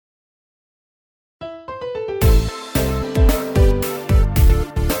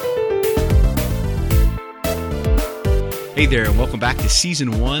Hey there, and welcome back to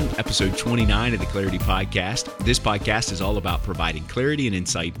Season 1, Episode 29 of the Clarity Podcast. This podcast is all about providing clarity and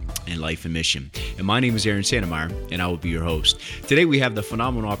insight in life and mission. And my name is Aaron Santemeyer, and I will be your host. Today we have the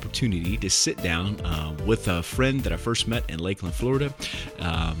phenomenal opportunity to sit down with a friend that I first met in Lakeland, Florida,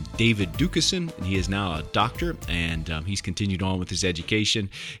 David Docusen, and he is now a doctor, and he's continued on with his education.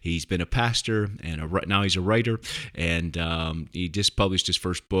 He's been a pastor, and now he's a writer, and he just published his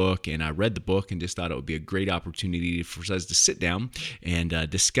first book, and I read the book and just thought it would be a great opportunity for us to sit down and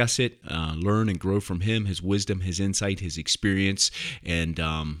discuss it, learn and grow from him, his wisdom, his insight, his experience. And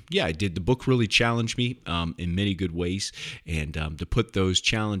the book really challenged me in many good ways. And to put those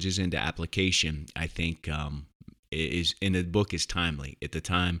challenges into application, I think is in the book is timely at the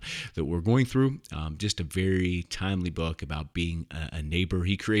time that we're going through. Just a very timely book about being a neighbor.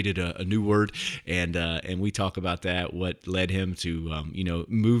 He created a new word, and we talk about that. What led him to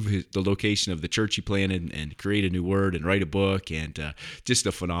move the location of the church he planted and create a new word and write a book, and just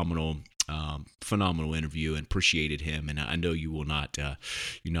a phenomenal interview, and appreciated him, and I know you will not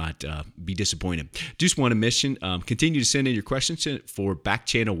be disappointed. Just want to mention, continue to send in your questions for Back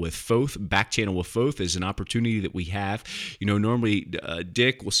Channel with Foth. Back Channel with Foth is an opportunity that we have. Normally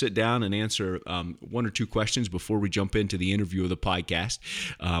Dick will sit down and answer one or two questions before we jump into the interview of the podcast.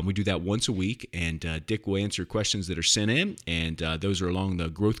 We do that once a week, and Dick will answer questions that are sent in, and those are along the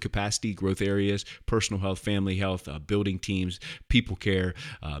growth capacity, growth areas, personal health, family health, building teams, people care,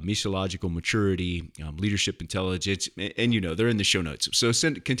 missiological maturity, leadership intelligence, and they're in the show notes. So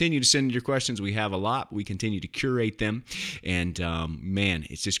continue to send your questions. We have a lot. We continue to curate them, and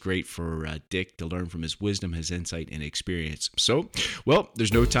it's just great for Dick to learn from his wisdom, his insight, and experience. So,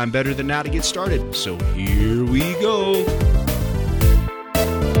 there's no time better than now to get started. So here we go.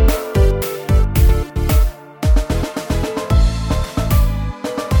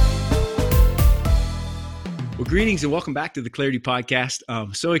 Well, greetings and welcome back to the Clarity Podcast.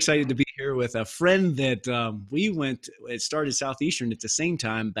 I'm so excited to be here with a friend that it started Southeastern at the same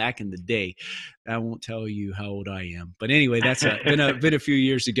time back in the day. I won't tell you how old I am, but anyway, that's been a few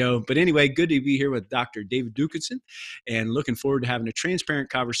years ago. But anyway, good to be here with Dr. David Docusen, and looking forward to having a transparent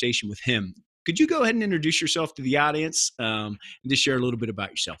conversation with him. Could you go ahead and introduce yourself to the audience and just share a little bit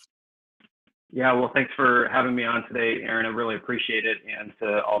about yourself? Yeah, well, thanks for having me on today, Aaron. I really appreciate it. And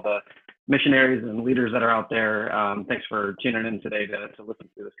to all the missionaries and leaders that are out there, thanks for tuning in today to listen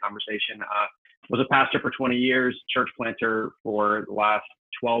to this conversation. Was a pastor for 20 years, church planter for the last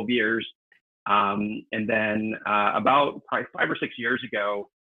 12 years. And then about probably 5 or 6 years ago,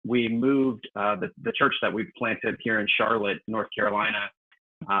 we moved the church that we planted here in Charlotte, North Carolina,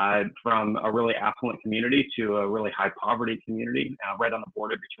 from a really affluent community to a really high poverty community, right on the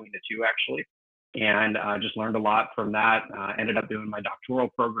border between the two, actually. And just learned a lot from that. Ended up doing my doctoral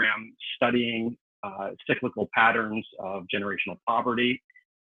program, studying cyclical patterns of generational poverty.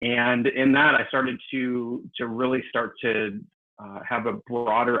 And in that, I started to really start to have a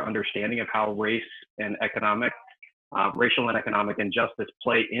broader understanding of how racial and economic injustice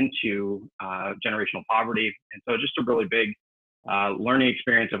play into generational poverty. And so just a really big learning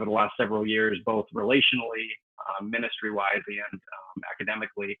experience over the last several years, both relationally, ministry-wise, and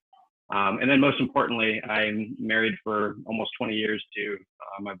academically. And then most importantly, I'm married for almost 20 years to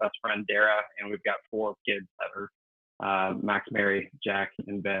my best friend, Dara, and we've got 4 kids that are Max, Mary, Jack,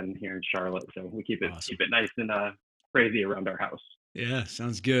 and Ben here in Charlotte. So we keep it nice and crazy around our house. Yeah,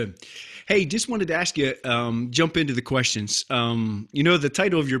 sounds good. Hey, just wanted to ask you, jump into the questions. The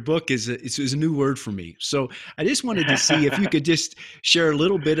title of your book is a new word for me. So I just wanted to see if you could just share a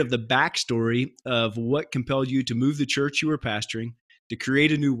little bit of the backstory of what compelled you to move the church you were pastoring, to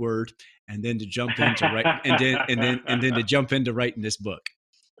create a new word, and then to jump into and then to jump into writing this book.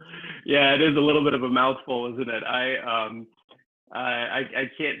 Yeah, it is a little bit of a mouthful, isn't it? I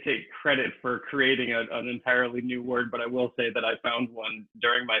can't take credit for creating an entirely new word, but I will say that I found one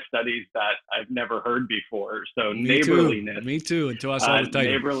during my studies that I've never heard before. So neighborliness. Me too. Until I saw the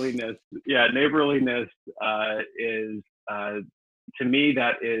title. Neighborliness. Yeah, neighborliness is to me,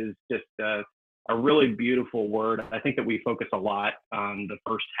 that is just a really beautiful word. I think that we focus a lot on the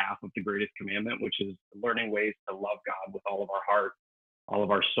first half of the greatest commandment, which is learning ways to love God with all of our heart, all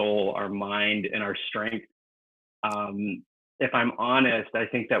of our soul, our mind, and our strength. If I'm honest, I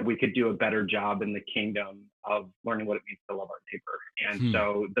think that we could do a better job in the kingdom of learning what it means to love our neighbor. And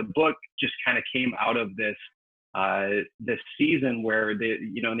so the book just kind of came out of this season where in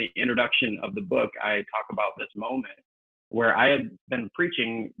the introduction of the book, I talk about this moment where I had been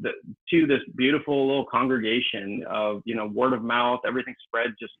preaching to this beautiful little congregation of, word of mouth, everything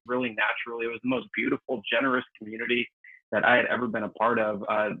spread just really naturally. It was the most beautiful, generous community that I had ever been a part of.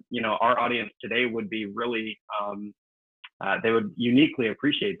 Our audience today would be really they would uniquely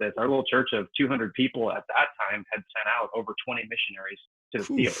appreciate this. Our little church of 200 people at that time had sent out over 20 missionaries to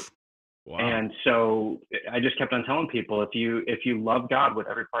the field. Wow. And so I just kept on telling people, if you love God with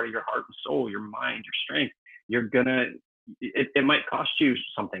every part of your heart and soul, your mind, your strength, you're gonna, it might cost you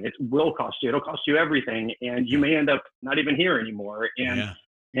something. It will cost you. It'll cost you everything, and you may end up not even here anymore.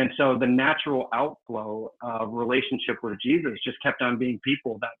 And so the natural outflow of relationship with Jesus just kept on being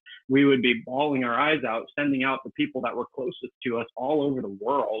people that we would be bawling our eyes out, sending out the people that were closest to us all over the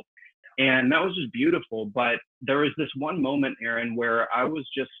world. And that was just beautiful. But there was this one moment, Aaron, where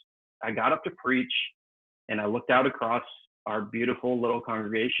I got up to preach, and I looked out across our beautiful little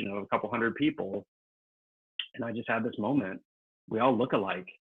congregation of a couple hundred people, and I just had this moment. We all look alike.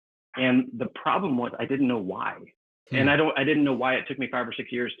 And the problem was I didn't know why. And I didn't know why it took me 5 or 6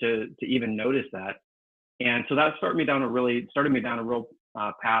 years to even notice that. And so that started me down a real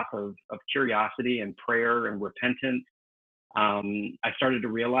path of curiosity and prayer and repentance. I started to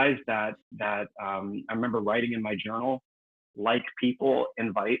realize that I remember writing in my journal, like people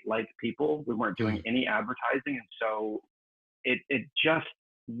invite like people. We weren't doing any advertising. And so it just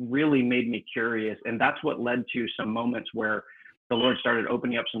really made me curious. And that's what led to some moments where the Lord started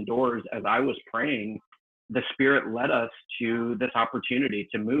opening up some doors. As I was praying, the Spirit led us to this opportunity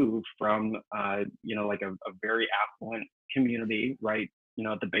to move from, like a very affluent community, right?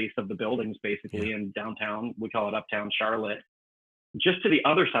 At the base of the buildings, basically in downtown, we call it Uptown Charlotte, just to the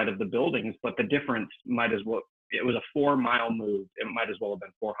other side of the buildings. But the difference it was a 4-mile move. It might as well have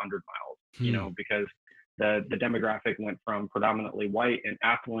been 400 miles, because the demographic went from predominantly white and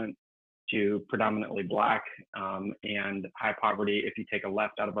affluent to predominantly Black and high poverty if you take a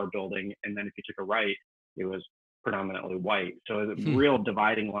left out of our building. And then if you took a right, it was predominantly white. So it was a real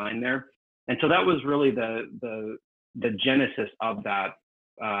dividing line there. And so that was really the genesis of that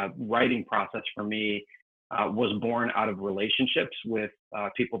writing process for me. Was born out of relationships with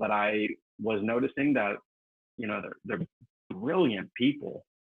people that I was noticing that, they're brilliant people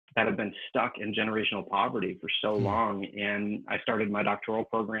that have been stuck in generational poverty for so long. And I started my doctoral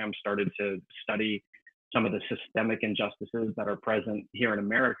program, started to study some of the systemic injustices that are present here in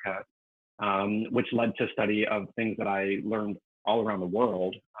America, which led to study of things that I learned all around the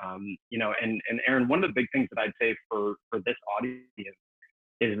world. And Aaron, one of the big things that I'd say for this audience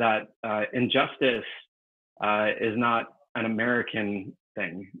is that injustice is not an American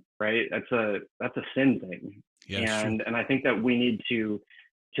thing, right? That's a sin thing. Yeah, and I think that we need to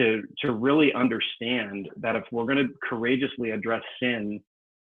really understand that if we're going to courageously address sin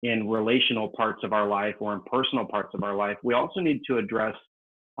in relational parts of our life or in personal parts of our life, we also need to address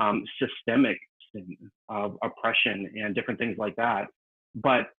systemic sin of oppression and different things like that.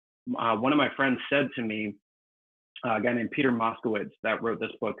 But one of my friends said to me, a guy named Peter Moskowitz that wrote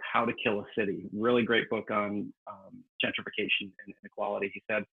this book, How to Kill a City, really great book on gentrification and inequality. He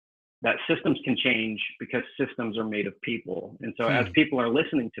said that systems can change because systems are made of people. And so as people are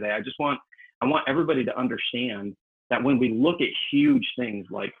listening today, I want everybody to understand that when we look at huge things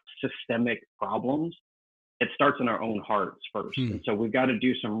like systemic problems, it starts in our own hearts first. And so we've got to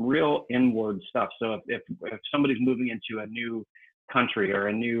do some real inward stuff. So if somebody's moving into a new country or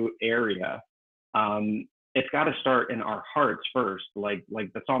a new area, it's got to start in our hearts first. Like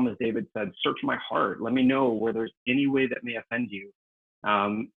the psalmist David said, search my heart. Let me know where there's any way that may offend you.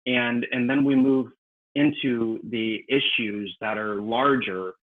 And then we move into the issues that are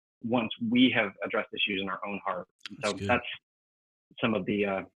larger once we have addressed issues in our own heart. So that's some of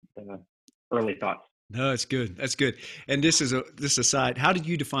the early thoughts. No, that's good. That's good. And this aside, how did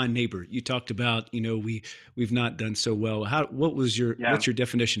you define neighbor? You talked about, we've not done so well. What's your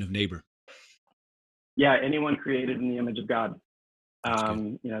definition of neighbor? Yeah, anyone created in the image of God.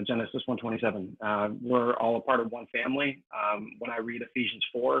 Genesis 1:27. We're all a part of one family. When I read Ephesians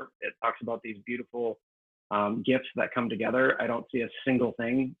 4, it talks about these beautiful gifts that come together. I don't see a single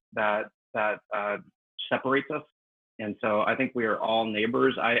thing that separates us. And so I think we are all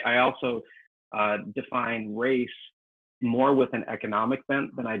neighbors. I also define race more with an economic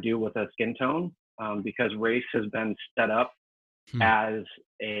bent than I do with a skin tone, because race has been set up as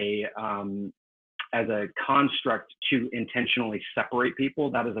a construct to intentionally separate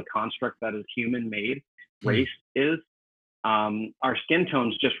people. That is a construct that is human made. Race is. Our skin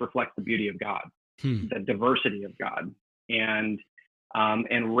tones just reflect the beauty of God, the diversity of God. And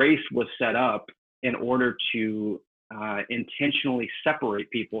race was set up in order to intentionally separate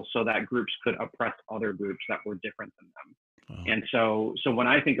people so that groups could oppress other groups that were different than them. Wow. And so when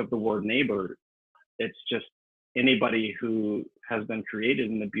I think of the word neighbor, it's just anybody who has been created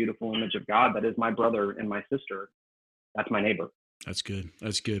in the beautiful image of God, that is my brother and my sister. That's my neighbor. That's good.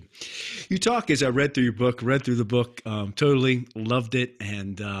 That's good. You talk as I read through the book, totally loved it.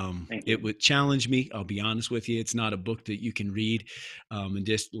 And Thank it you. would challenge me. I'll be honest with you. It's not a book that you can read and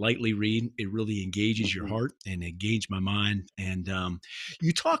just lightly read. It really engages your Hmm. heart and engaged my mind. And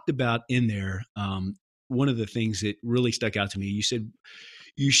you talked about in there, one of the things that really stuck out to me, you said,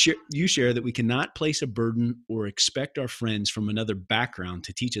 you share that we cannot place a burden or expect our friends from another background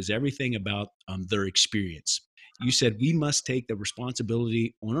to teach us everything about their experience. You said we must take the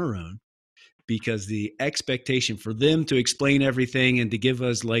responsibility on our own because the expectation for them to explain everything and to give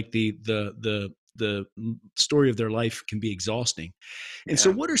us like the story of their life can be exhausting. And so,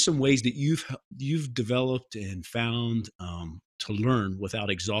 Yeah. what are some ways that you've developed and found to learn without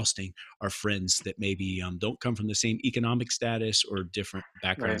exhausting our friends that maybe don't come from the same economic status or different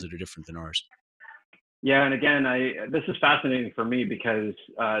backgrounds Right. that are different than ours? Yeah. And again, this is fascinating for me because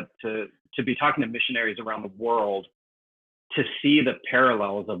to be talking to missionaries around the world, to see the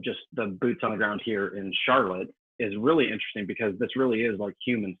parallels of just the boots on the ground here in Charlotte is really interesting because this really is like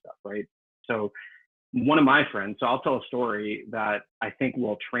human stuff, right? So one of my friends, so I'll tell a story that I think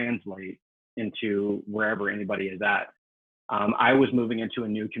will translate into wherever anybody is at. I was moving into a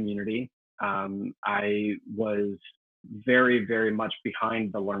new community. I was very, very much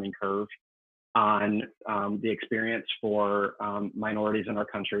behind the learning curve on the experience for minorities in our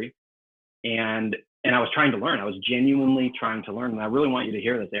country, and I was trying to learn. I was genuinely trying to learn, and I really want you to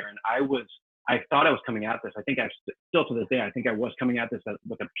hear this, Aaron. I thought I was coming at this. I think I still to this day. I think I was coming at this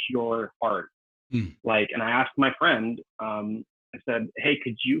with a pure heart. Mm. Like, and I asked my friend. I said, "Hey,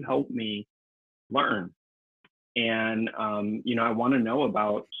 could you help me learn?" And I want to know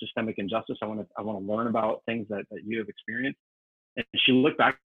about systemic injustice. I want to learn about things that you have experienced. And she looked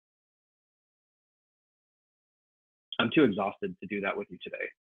back. I'm too exhausted to do that with you today.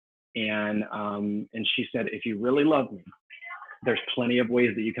 And she said, if you really love me, there's plenty of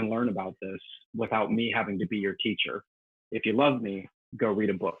ways that you can learn about this without me having to be your teacher. If you love me, go read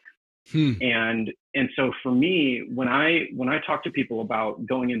a book. Hmm. And so for me, when I talk to people about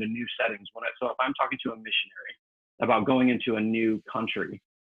going into new settings, so if I'm talking to a missionary about going into a new country,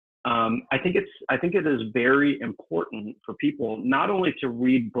 I think it is very important for people not only to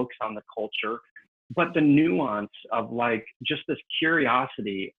read books on the culture, but the nuance of like just this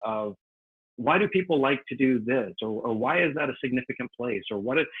curiosity of why do people like to do this, or why is that a significant place, or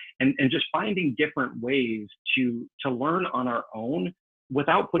and just finding different ways to learn on our own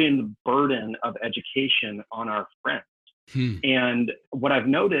without putting the burden of education on our friends. Hmm. And what I've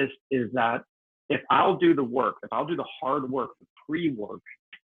noticed is that if I'll do the work, if I'll do the hard work, the pre-work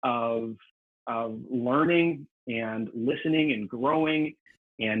of learning and listening and growing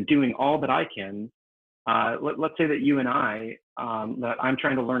and doing all that I can. Let's say that you and that I'm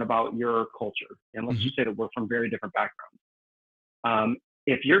trying to learn about your culture, and let's Mm-hmm. just say that we're from very different backgrounds.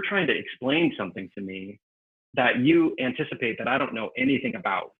 If you're trying to explain something to me that you anticipate that I don't know anything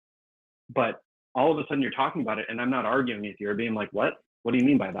about, but all of a sudden you're talking about it and I'm not arguing with you or being like, what? What do you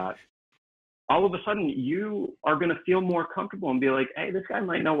mean by that? All of a sudden you are going to feel more comfortable and be like, hey, this guy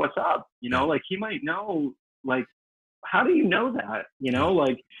might know what's up. Yeah. Like he might know, like, how do you know that? Yeah.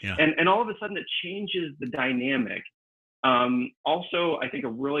 Like, Yeah. and all of a sudden it changes the dynamic. Also, I think a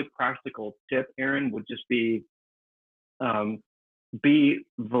really practical tip, Aaron, would just um, be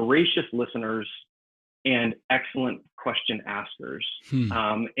voracious listeners and excellent question askers.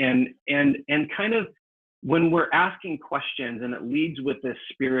 Hmm. And kind of when we're asking questions and it leads with this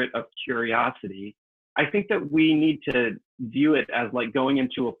spirit of curiosity, I think that we need to view it as like going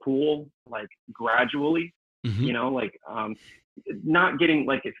into a pool, like gradually, Mm-hmm. like not getting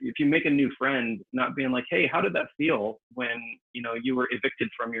like if you make a new friend, not being like, hey, how did that feel when you were evicted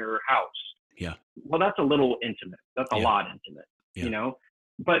from your house? Yeah. Well, that's a little intimate. That's a Yeah. lot intimate, Yeah.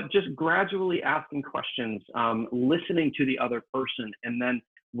 but just gradually asking questions, listening to the other person, and then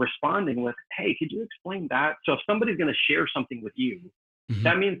responding with, hey, could you explain that? So if somebody's going to share something with you, Mm-hmm.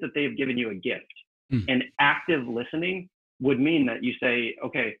 that means that they've given you a gift. Mm. And active listening would mean that you say,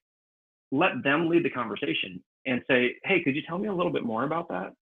 okay, let them lead the conversation and say, hey, could you tell me a little bit more about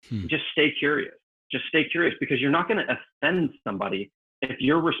that? Hmm. Just stay curious. Just stay curious, because you're not going to offend somebody if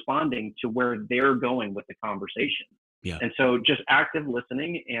you're responding to where they're going with the conversation. Yeah. And so just active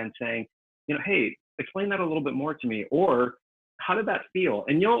listening and saying, hey, explain that a little bit more to me, or how did that feel?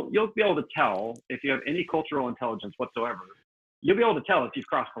 And you'll be able to tell if you have any cultural intelligence whatsoever. You'll be able to tell if you've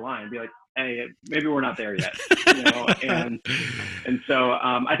crossed the line and be like, hey, maybe we're not there yet. And so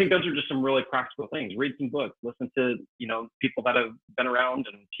I think those are just some really practical things. Read some books, listen to people that have been around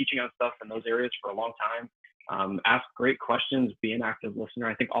and teaching on stuff in those areas for a long time. ask great questions, be an active listener.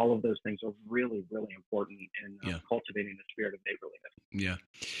 I think all of those things are really, really important in Yeah. cultivating the spirit of neighborliness.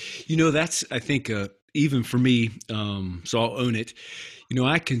 Yeah. That's, I think, even for me, so I'll own it.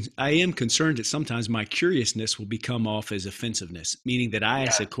 I am concerned that sometimes my curiousness will become off as offensiveness, meaning that I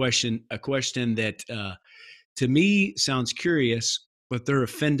ask a question that to me sounds curious, but they're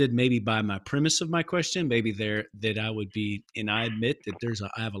offended maybe by my premise of my question. Maybe that I would be, and I admit that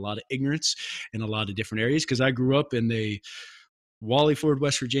I have a lot of ignorance in a lot of different areas because I grew up in Wally Ford,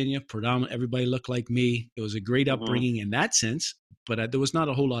 West Virginia. Predominant, everybody looked like me. It was a great upbringing in that sense, but there was not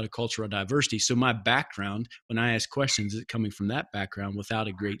a whole lot of cultural diversity. So my background, when I ask questions, is coming from that background without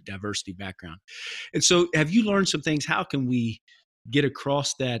a great diversity background. And so, have you learned some things? How can we get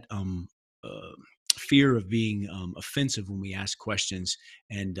across that uh, fear of being offensive when we ask questions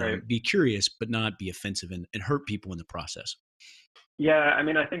and Right. be curious, but not be offensive and hurt people in the process? Yeah, I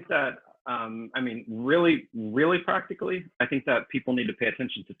mean, I think that, really, really practically, I think that people need to pay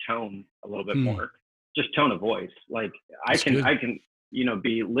attention to tone a little bit more, just tone of voice. Like That's good. I can,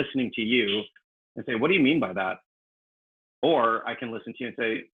 be listening to you and say, what do you mean by that? Or I can listen to you and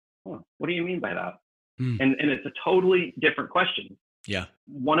say, oh, what do you mean by that? Mm. And it's a totally different question. Yeah.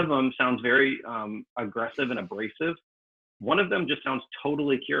 One of them sounds very aggressive and abrasive. One of them just sounds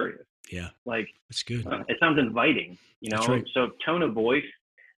totally curious. Yeah. Like, that's good. It sounds inviting, That's right. So tone of voice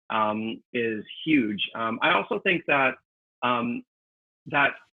is huge. I also think that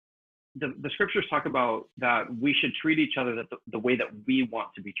that the scriptures talk about that we should treat each other the way that we want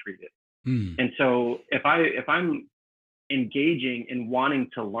to be treated. Mm. And so if I'm engaging in wanting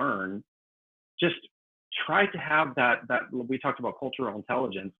to learn, just try to have that we talked about cultural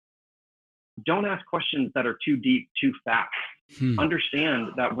intelligence. Don't ask questions that are too deep, too fast. Understand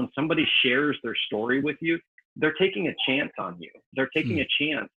that when somebody shares their story with you, they're taking a chance on you. They're taking a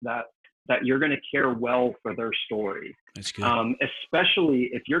chance that you're going to care well for their story. That's good. Especially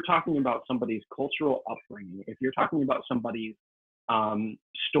if you're talking about somebody's cultural upbringing, if you're talking about somebody's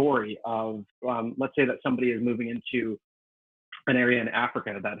story of, let's say that somebody is moving into an area in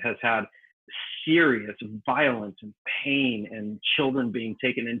Africa that has had serious violence and pain and children being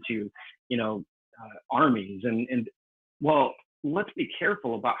taken into, armies and well, let's be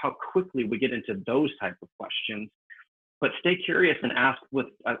careful about how quickly we get into those type of questions, but stay curious and ask with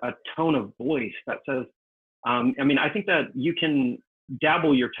a tone of voice that says, I think that you can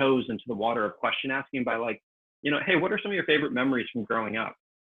dabble your toes into the water of question asking by like, hey, what are some of your favorite memories from growing up?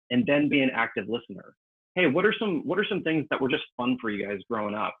 And then be an active listener. Hey, what are some things that were just fun for you guys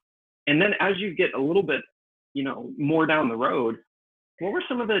growing up? And then as you get a little bit, more down the road, what were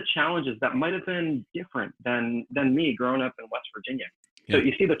some of the challenges that might have been different than me growing up in West Virginia? Yeah. So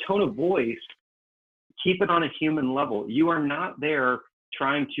you see the tone of voice, keep it on a human level. You are not there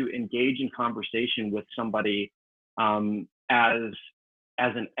trying to engage in conversation with somebody as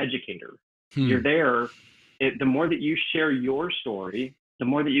an educator. You're there. The more that you share your story, the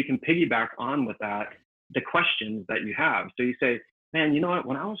more that you can piggyback on with that, the questions that you have. So you say, man, you know what,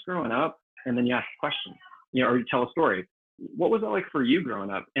 when I was growing up, and then you ask a question, or you tell a story. What was it like for you growing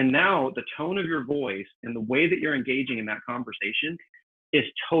up? And now the tone of your voice and the way that you're engaging in that conversation is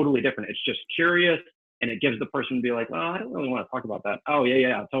totally different. It's just curious, and it gives the person to be like, well, I don't really want to talk about that. Oh,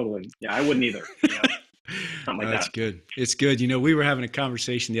 yeah, totally. Yeah, I wouldn't either. Something like That's that. good. It's good. We were having a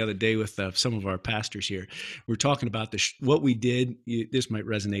conversation the other day with some of our pastors here. We're talking about what we did. This might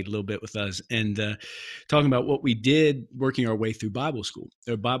resonate a little bit with us, and talking about what we did working our way through Bible school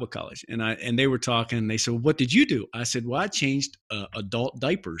or Bible college. And they were talking. They said, well, "What did you do?" I said, "Well, I changed adult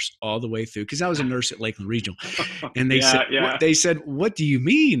diapers all the way through because I was a nurse at Lakeland Regional." And they said, "What do you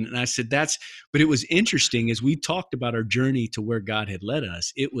mean?" And I said, But it was interesting as we talked about our journey to where God had led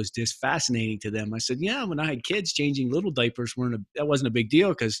us. It was just fascinating to them. I said, "Yeah, when I had kids, changing little diapers that wasn't a big deal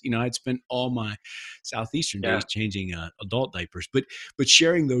because I'd spent all my southeastern days changing adult diapers." But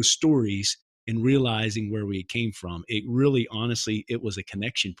sharing those stories and realizing where we came from, it really, honestly, it was a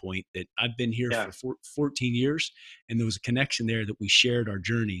connection point that I've been here for 14 years, and there was a connection there that we shared our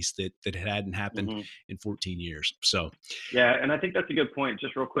journeys that hadn't happened in 14 years. So, yeah, and I think that's a good point.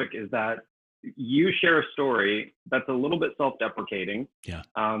 Just real quick, is that you share a story that's a little bit self-deprecating. Yeah.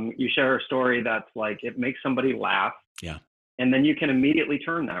 You share a story that's like, it makes somebody laugh. Yeah. And then you can immediately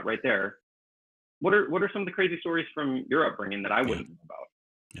turn that right there. What are some of the crazy stories from your upbringing that I wouldn't know about?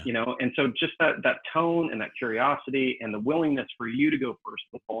 Yeah. And so just that tone and that curiosity and the willingness for you to go first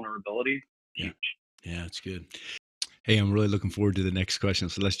with vulnerability, huge. Yeah, it's good. Hey, I'm really looking forward to the next question.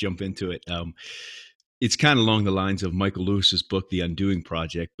 So let's jump into it. It's kind of along the lines of Michael Lewis's book, The Undoing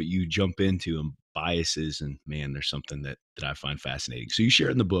Project, but you jump into biases. And man, there's something that I find fascinating. So you share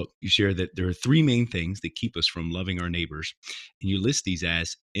in the book, you share that there are three main things that keep us from loving our neighbors. And you list these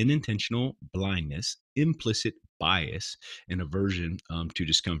as unintentional blindness, implicit bias, and aversion to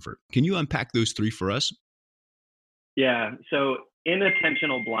discomfort. Can you unpack those three for us? Yeah. So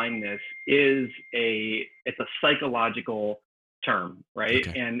inattentional blindness is it's a psychological term, right?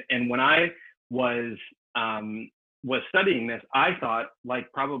 Okay. And when I was was studying this, I thought, like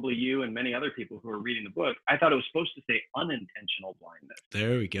probably you and many other people who are reading the book, I thought it was supposed to say unintentional blindness,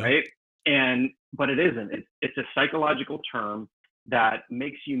 There we go. right? But it isn't. It's a psychological term that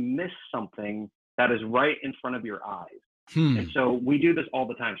makes you miss something that is right in front of your eyes. And Hmm. so we do this all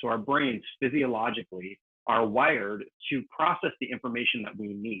the time. So our brains physiologically are wired to process the information that we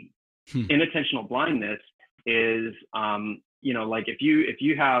need. Hmm. Inattentional blindness is, like if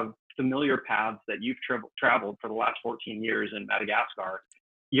you have familiar paths that you've traveled for the last 14 years in Madagascar,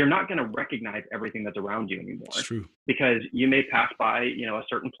 you're not going to recognize everything that's around you It's anymore true. because you may pass by, a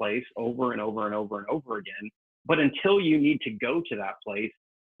certain place over and over and over and over again. But until you need to go to that place,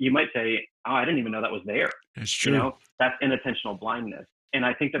 you might say, "Oh, I didn't even know that was there." That's true. That's inattentional blindness. And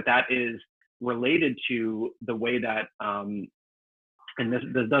I think that is related to the way that, and this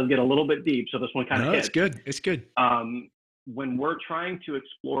does get a little bit deep, so this one kind of No, it's hits. good. It's good. When we're trying to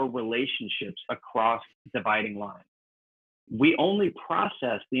explore relationships across dividing lines, we only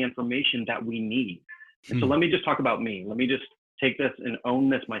process the information that we need. And so Hmm. let me just talk about me. Let me just take this and own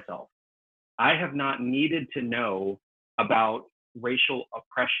this myself. I have not needed to know about racial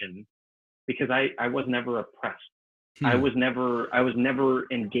oppression because I was never oppressed. Hmm. I was never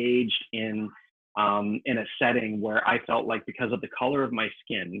engaged in a setting where I felt like because of the color of my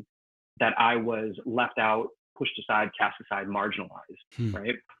skin that I was left out, pushed aside, cast aside, marginalized, Hmm.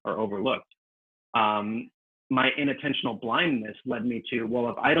 right, or overlooked. Um, my inattentional blindness led me to, well,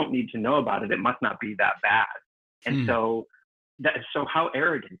 if I don't need to know about it, it must not be that bad. And Hmm. so how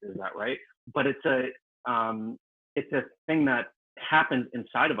arrogant is that, right? But it's a thing that happens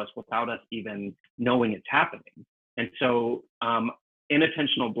inside of us without us even knowing it's happening. And so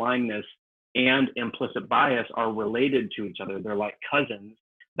inattentional blindness and implicit bias are related to each other. They're like cousins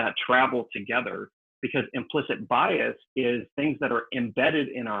that travel together because implicit bias is things that are embedded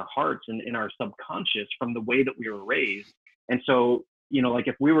in our hearts and in our subconscious from the way that we were raised. And so, like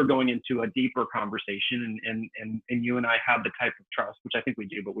if we were going into a deeper conversation and you and I have the type of trust, which I think we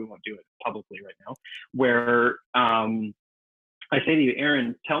do, but we won't do it publicly right now, where I say to you,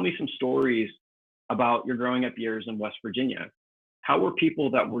 Aaron, tell me some stories about your growing up years in West Virginia. How were people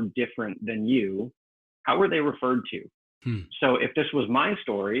that were different than you, how were they referred to? Hmm. So if this was my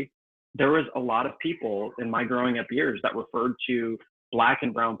story, there was a lot of people in my growing up years that referred to Black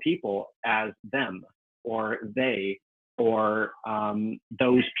and brown people as them or they or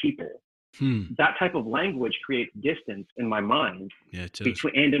those people. Hmm. That type of language creates distance in my mind Yeah, it does.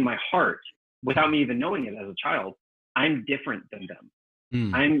 between and in my heart without me even knowing it as a child. I'm different than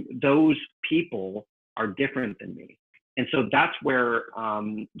them. Hmm. Those people are different than me. And so that's where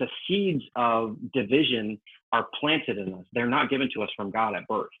the seeds of division are planted in us. They're not given to us from God at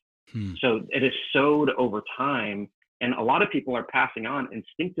birth. Hmm. So it is sowed over time. And a lot of people are passing on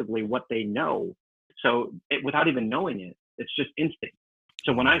instinctively what they know. So without even knowing it, it's just instinct.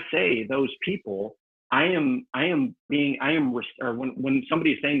 So when I Wow. say those people, or when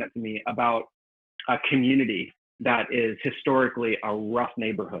somebody is saying that to me about a community that is historically a rough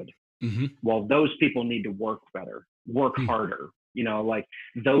neighborhood, Mm-hmm. well, those people need to work better, work Hmm. harder. Like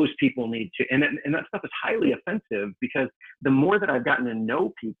those people need to, and that stuff is highly offensive because the more that I've gotten to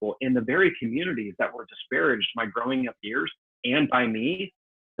know people in the very communities that were disparaged my growing up years and by me,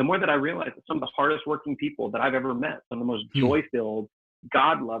 the more that I realize that some of the hardest working people that I've ever met, some of the most Hmm. joy filled,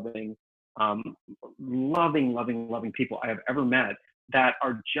 God loving, um, loving people I have ever met that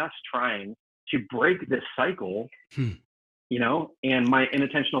are just trying to break this cycle, Hmm. and my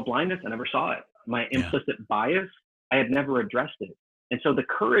inattentional blindness, I never saw it. My Yeah. implicit bias, I had never addressed it. And so the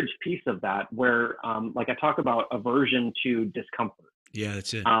courage piece of that, where like I talk about aversion to discomfort. Yeah,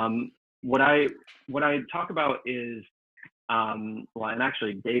 that's it. Um, what I what I talk about is well, and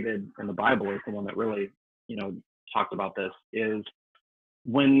actually David in the Bible is the one that really talked about this. Is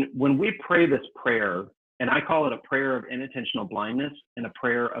when we pray this prayer, and I call it a prayer of unintentional blindness and a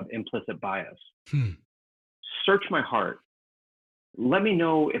prayer of implicit bias. Hmm. Search my heart. Let me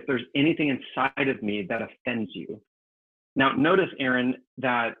know if there's anything inside of me that offends you. Now, notice, Aaron,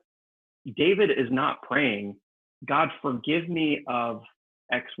 that David is not praying, God, forgive me of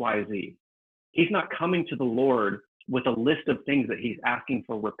XYZ. He's not coming to the Lord with a list of things that he's asking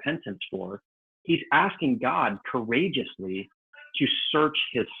for repentance for. He's asking God courageously to search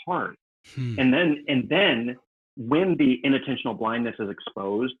his heart. Hmm. And then when the inattentional blindness is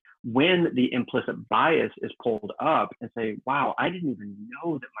exposed, when the implicit bias is pulled up and say, wow, I didn't even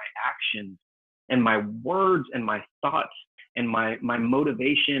know that my actions and my words and my thoughts and my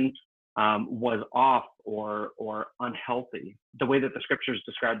motivation was off or unhealthy. The way that the scriptures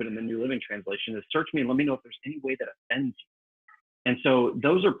describe it in the New Living Translation is, search me and let me know if there's any way that offends you. And so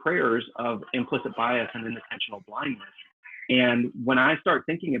those are prayers of implicit bias and inattentional blindness. And when I start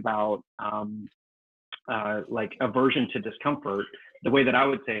thinking about like aversion to discomfort, the way that I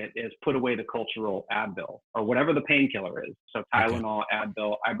would say it is, put away the cultural Advil or whatever the painkiller is. So Okay. Tylenol,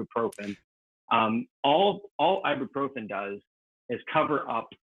 Advil, ibuprofen. All ibuprofen does is cover up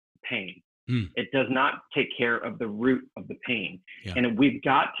pain. Hmm. It does not take care of the root of the pain. Yeah. And we've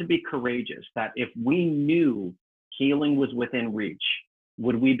got to be courageous that if we knew healing was within reach,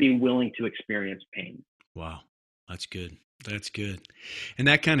 would we be willing to experience pain? Wow. That's good. That's good. And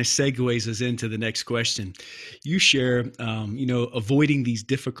that kind of segues us into the next question. You share, avoiding these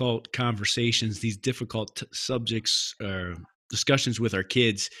difficult conversations, these difficult subjects or discussions with our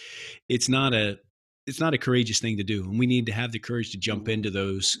kids. It's not a courageous thing to do, and we need to have the courage to jump into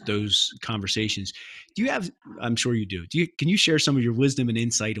those conversations. Do you have? I'm sure you do. Can you share some of your wisdom and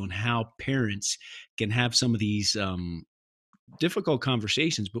insight on how parents can have some of these difficult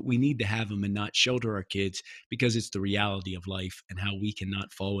conversations, but we need to have them and not shelter our kids, because it's the reality of life, and how we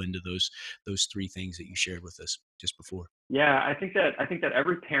cannot fall into those three things that you shared with us just before? Yeah, I think that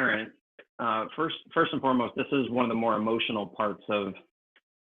every parent, first and foremost, this is one of the more emotional parts of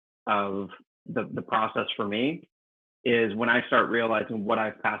the process for me, is when I start realizing what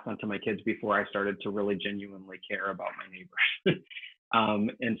I've passed on to my kids before I started to really genuinely care about my neighbors.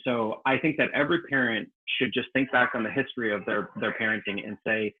 And so I think that every parent should just think back on the history of their parenting and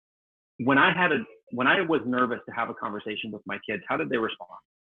say, when when I was nervous to have a conversation with my kids, how did they respond?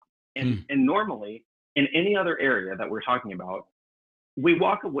 And Hmm. and normally in any other area that we're talking about, we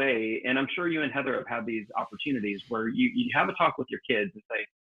walk away, and I'm sure you and Heather have had these opportunities where you have a talk with your kids and say,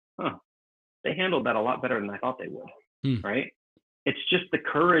 huh, they handled that a lot better than I thought they would, Hmm. right? It's just the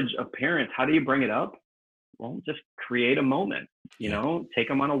courage of parents. How do you bring it up? Well, just create a moment, Yeah. take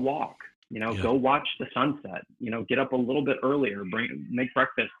them on a walk, Yeah. go watch the sunset, get up a little bit earlier, make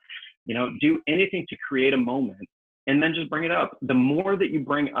breakfast, do anything to create a moment, and then just bring it up. The more that you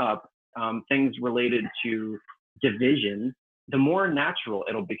bring up things related to division, the more natural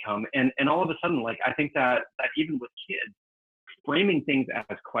it'll become. And all of a sudden, like, I think that even with kids, framing things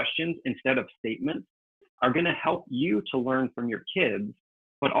as questions instead of statements are going to help you to learn from your kids,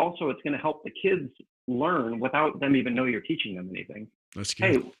 but also it's going to help the kids learn without them even know you're teaching them anything. That's good.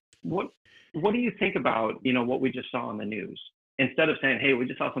 Hey, what what do you think about what we just saw on the news? Instead of saying, hey, we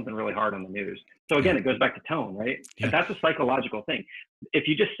just saw something really hard on the news. So Yeah. again, it goes back to tone, right? Yeah. That's a psychological thing. If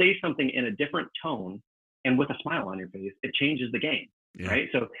you just say something in a different tone and with a smile on your face, it changes the game, Yeah. right?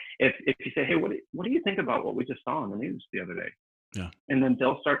 So if you say, hey, what do you think about what we just saw on the news the other day? Yeah. And then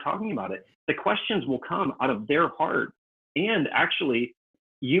they'll start talking about it. The questions will come out of their heart. And actually,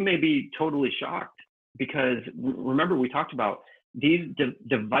 you may be totally shocked, because remember, we talked about these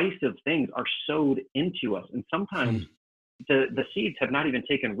divisive things are sowed into us. And Hmm. sometimes the seeds have not even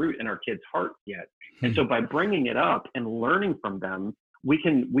taken root in our kids' hearts yet. And Hmm. so by bringing it up and learning from them, we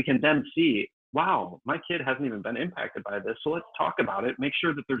can then see, wow, my kid hasn't even been impacted by this. So let's talk about it. Make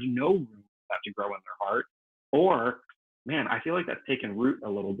sure that there's no room for that to grow in their heart. Or, man, I feel like that's taken root a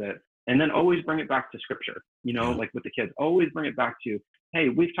little bit. And then always bring it back to scripture, Yeah. like with the kids, always bring it back to, hey,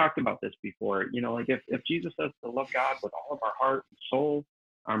 we've talked about this before. Like if Jesus says to love God with all of our heart, soul,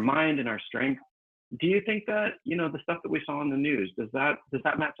 our mind, and our strength, do you think that, the stuff that we saw in the news, does that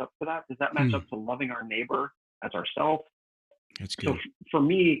match up to that? Does that match Hmm. up to loving our neighbor as ourselves? That's So good. for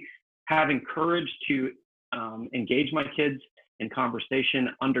me, having courage to engage my kids in conversation,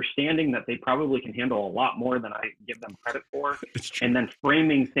 understanding that they probably can handle a lot more than I give them credit for, It's true. and then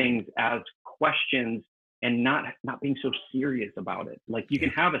framing things as questions and not being so serious about it. Like, you can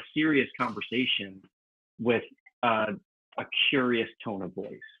Yeah. have a serious conversation with a curious tone of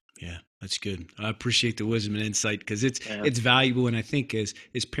voice. Yeah, that's good. I appreciate the wisdom and insight, because it's Yeah. it's valuable, and I think as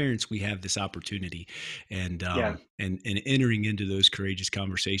parents we have this opportunity, and Yeah. and entering into those courageous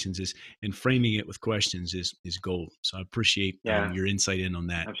conversations is and framing it with questions is gold. So I appreciate Yeah. your insight in on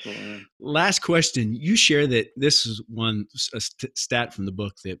that. Absolutely. Last question. You share that this is stat from the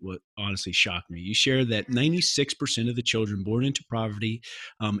book that what honestly shocked me. You share that 96% of the children born into poverty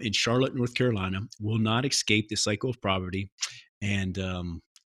in Charlotte, North Carolina, will not escape the cycle of poverty, and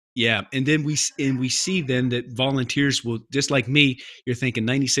Yeah, and then we see then that volunteers will, just like me, you're thinking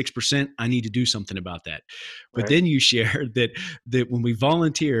 96%, I need to do something about that. But Right. then you share that when we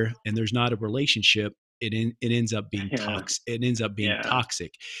volunteer and there's not a relationship, it ends up being Yeah. toxic. It ends up being Yeah.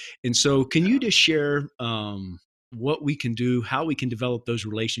 toxic. And so, can you Yeah. just share what we can do, how we can develop those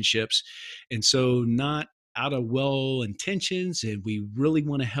relationships, and so not out of well intentions, and we really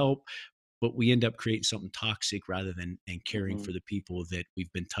want to help, but we end up creating something toxic rather than and caring hmm for the people that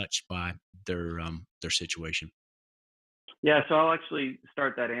we've been touched by their situation. Yeah. So I'll actually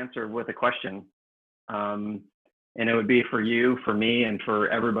start that answer with a question. Um, and it would be for you, for me, and for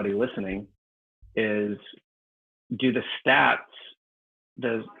everybody listening is, do the stats,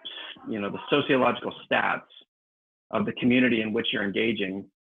 the, the sociological stats of the community in which you're engaging,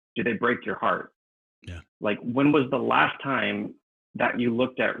 do they break your heart? Yeah. Like, when was the last time that you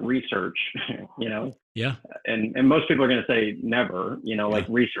looked at research, you know, Yeah. and most people are going to say never, like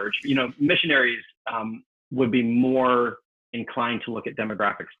Yeah. research, missionaries would be more inclined to look at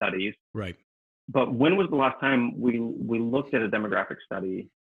demographic studies. Right. But when was the last time we looked at a demographic study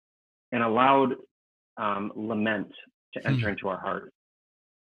and allowed lament to enter Hmm. into our heart?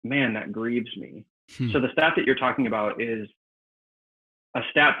 Man, that grieves me. Hmm. So the stat that you're talking about is a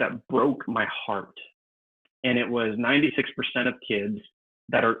stat that broke my heart, and it was 96% of kids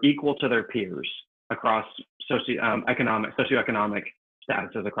that are equal to their peers across socioeconomic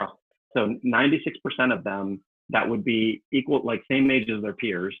statuses across. So 96% of them that would be equal, like same age as their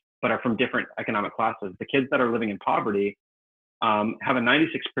peers, but are from different economic classes. The kids that are living in poverty have a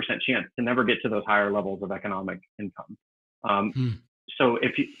 96% chance to never get to those higher levels of economic income. Um, Hmm. so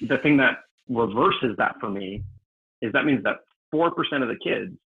the thing that reverses that for me is that means that 4% of the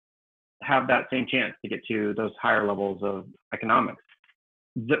kids have that same chance to get to those higher levels of economics.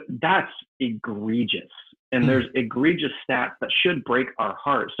 That's egregious. And Hmm. there's egregious stats that should break our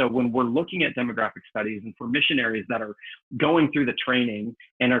heart. So when we're looking at demographic studies, and for missionaries that are going through the training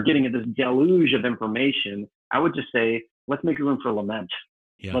and are getting this deluge of information, I would just say, let's make room for lament.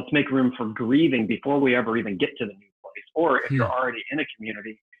 Yeah. Let's make room for grieving before we ever even get to the new place. Or if you're Hmm. already in a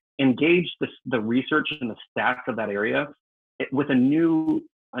community, engage the research and the stats of that area with a new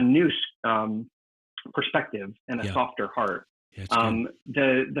perspective and a Yeah. softer heart. Yeah. It's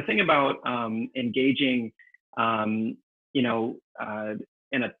good. The thing about engaging, um, you know, uh,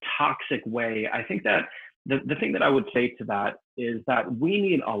 in a toxic way, I think that the thing that I would say to that is that we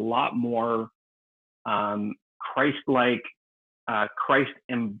need a lot more Christ-like,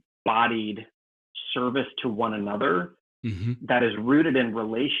 Christ-embodied service to one another Hmm. that is rooted in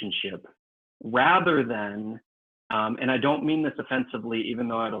relationship, rather than, and I don't mean this offensively, even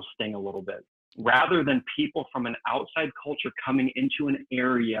though it'll sting a little bit, rather than people from an outside culture coming into an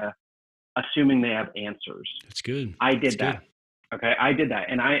area assuming they have answers. That's good. I That's did that. good. Okay, I did that,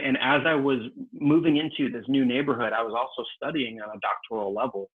 and as I was moving into this new neighborhood, I was also studying on a doctoral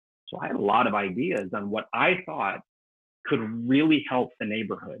level, so I had a lot of ideas on what I thought could really help the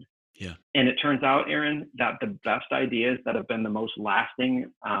neighborhood. Yeah. And it turns out, Aaron, that the best ideas that have been the most lasting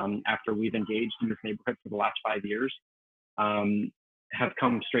after we've engaged in this neighborhood for the last 5 years have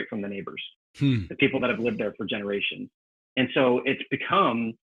come straight from the neighbors, Hmm. the people that have lived there for generations. And so it's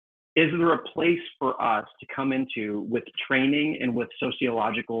become, is there a place for us to come into with training and with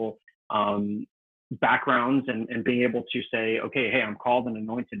sociological backgrounds, and being able to say, okay, hey, I'm called and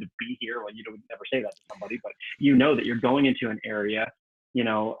anointed to be here. Well, you would never say that to somebody, but you know that you're going into an area,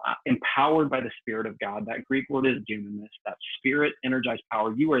 empowered by the Spirit of God. That Greek word is dunamis, that spirit energized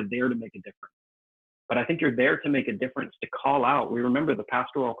power. You are there to make a difference. But I think you're there to make a difference, to call out. We remember the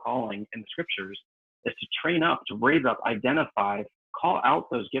pastoral calling in the scriptures is to train up, to raise up, identify, call out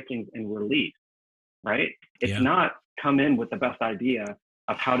those giftings and release, right? It's Yeah. not come in with the best idea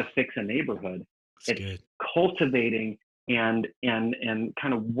of how to fix a neighborhood. That's It's good. cultivating and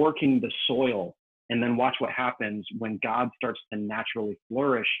kind of working the soil, and then watch what happens when God starts to naturally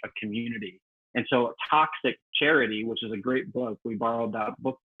flourish a community. And so Toxic Charity, which is a great book, we borrowed that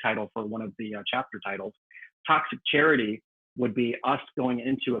book title for one of the chapter titles. Toxic Charity would be us going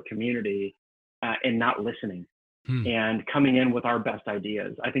into a community and not listening Hmm. and coming in with our best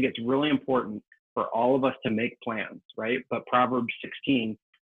ideas. I think it's really important for all of us to make plans, right? But Proverbs 16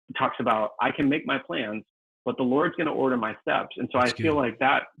 talks about, I can make my plans, but the Lord's going to order my steps. And so I That's feel good. like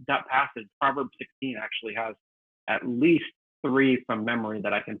that passage, Proverbs 16, actually has at least three from memory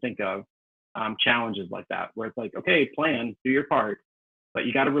that I can think of, challenges like that, where it's like, okay, plan, do your part, but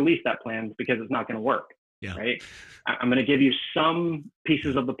you got to release that plan because it's not going to work, Yeah. right? I'm going to give you some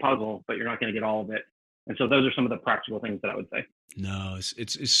pieces Yeah. of the puzzle, but you're not going to get all of it. And so those are some of the practical things that I would say. No,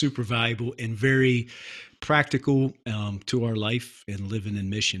 it's super valuable and very practical to our life and living in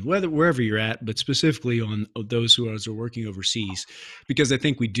mission, wherever you're at, but specifically on those who are working overseas, because I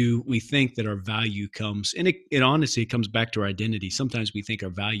think we think that our value comes, and it honestly, it comes back to our identity. Sometimes we think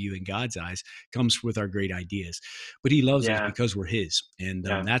our value in God's eyes comes with our great ideas, but He loves us because we're His, and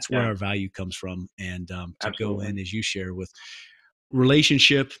that's where our value comes from. And to Absolutely. go in, as you share, with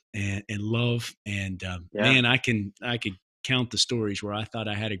relationship and love, and man, I could count the stories where I thought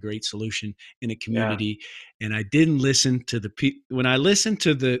I had a great solution in a community, and I didn't listen to the people. When I listened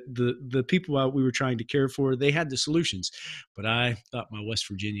to the people we were trying to care for, they had the solutions, but I thought my West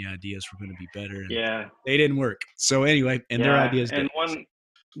Virginia ideas were going to be better, and they didn't work. So anyway, and their ideas did. And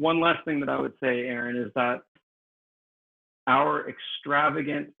one last thing that I would say, Aaron, is that our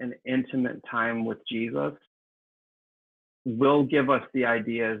extravagant and intimate time with Jesus will give us the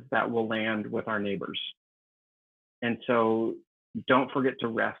ideas that will land with our neighbors. And so don't forget to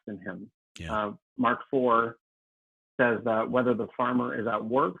rest in Him. Mark 4 says that whether the farmer is at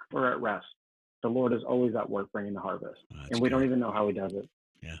work or at rest, the Lord is always at work bringing the harvest. And we don't even know how He does it.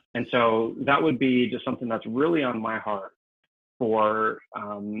 And so that would be just something that's really on my heart for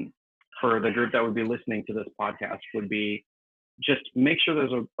the group that would be listening to this podcast, would be just make sure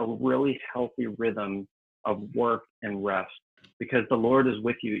there's a really healthy rhythm of work and rest, because the Lord is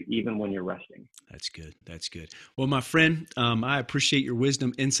with you even when you're resting. That's good. That's good. Well, my friend, I appreciate your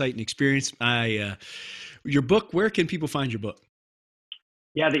wisdom, insight, and experience. Your book, where can people find your book?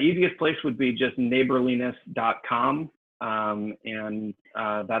 Yeah, the easiest place would be just neighborliness.com. And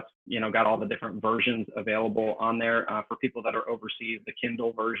that's, got all the different versions available on there. For people that are overseas, the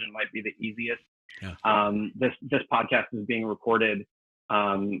Kindle version might be the easiest. This podcast is being recorded.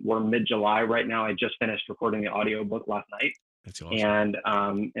 We're mid-July right now. I just finished recording the audiobook last night. That's awesome.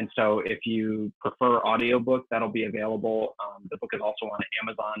 And so if you prefer audiobook, that'll be available. The book is also on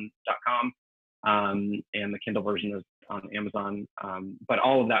Amazon.com. And the Kindle version is on Amazon. But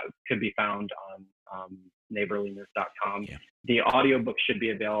all of that could be found on neighborliness.com. The audiobook should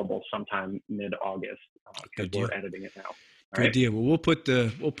be available sometime mid-August, because we're editing it now. Good deal. Well, we'll put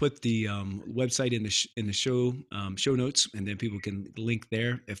the website in the show notes, and then people can link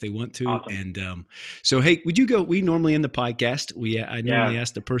there if they want to. Awesome. And so, hey, would you go? We normally end the podcast. I normally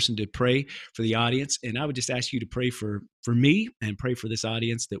ask the person to pray for the audience, and I would just ask you to pray for me and pray for this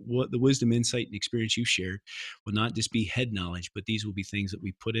audience, that what the wisdom, insight, and experience you shared will not just be head knowledge, but these will be things that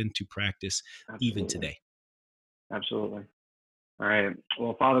we put into practice even today. Absolutely. All right.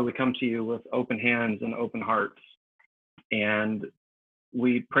 Well, Father, we come to you with open hands and open hearts. And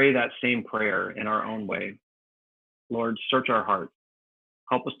we pray that same prayer in our own way. Lord, search our hearts.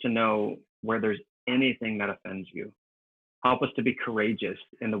 Help us to know where there's anything that offends you. Help us to be courageous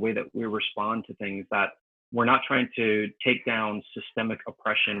in the way that we respond to things, that we're not trying to take down systemic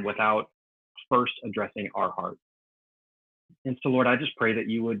oppression without first addressing our heart. And so, Lord, I just pray that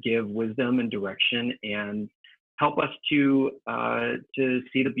you would give wisdom and direction, and help us to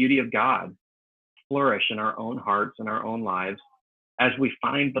see the beauty of God flourish in our own hearts and our own lives as we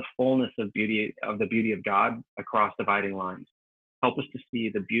find the fullness of the beauty of God across dividing lines. Help us to see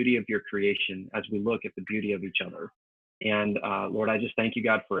the beauty of your creation as we look at the beauty of each other. And Lord, I just thank you,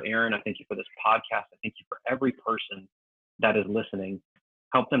 God, for Aaron. I thank you for this podcast. I thank you for every person that is listening.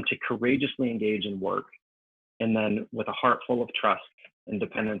 Help them to courageously engage in work, and then with a heart full of trust and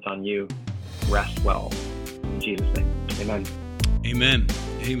dependence on you, rest well. In Jesus' name, amen. Amen.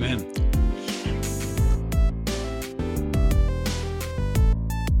 Amen.